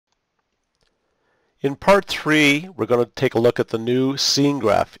In part 3, we're going to take a look at the new scene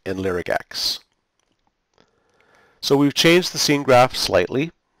graph in LyricX. So we've changed the scene graph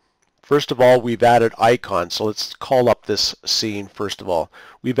slightly. First of all, we've added icons. So let's call up this scene first of all.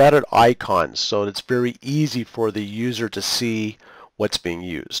 We've added icons so it's very easy for the user to see what's being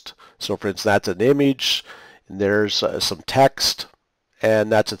used. So for instance, that's an image, and there's some text,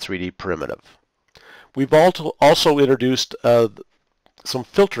 and that's a 3D primitive. We've also introduced some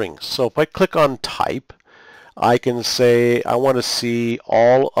filtering. So if I click on type, I can say I want to see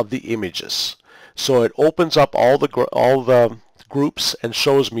all of the images. So it opens up all the groups and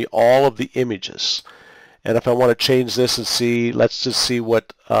shows me all of the images. And if I want to change this and see, let's just see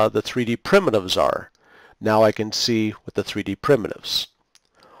what the 3D primitives are. Now I can see what the 3D primitives.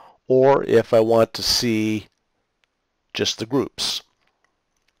 Or if I want to see just the groups.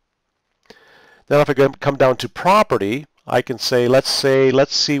 Then if I come down to property, I can say, let's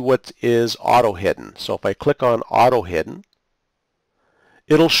see what is auto hidden. So if I click on auto hidden,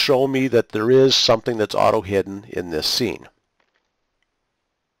 it'll show me that there is something that's auto hidden in this scene.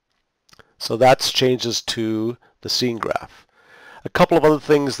 So that's changes to the scene graph. A couple of other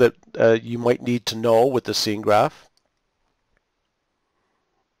things that you might need to know with the scene graph.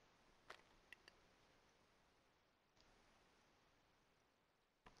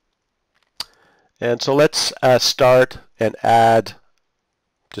 And so let's start and add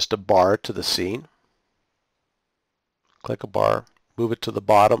just a bar to the scene. Click a bar, move it to the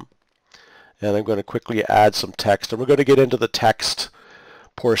bottom, and I'm going to quickly add some text. And we're going to get into the text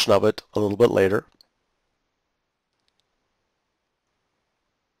portion of it a little bit later.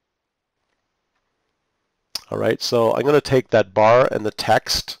 All right, so I'm going to take that bar and the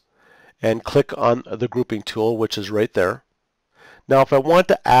text and click on the grouping tool, which is right there. Now if I want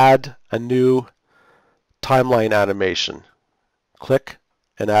to add a new timeline animation, click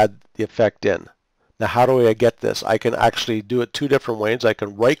and add the effect in. Now how do I get this? I can actually do it two different ways. I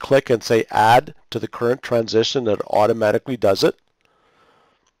can right click and say add to the current transition, and it automatically does it.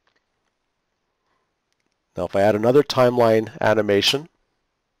 Now if I add another timeline animation,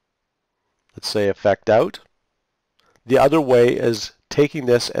 let's say effect out. The other way is taking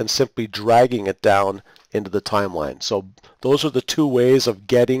this and simply dragging it down into the timeline. So those are the two ways of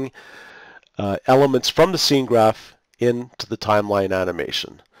getting elements from the scene graph into the timeline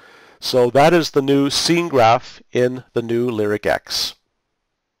animation. So that is the new scene graph in the new LyricX.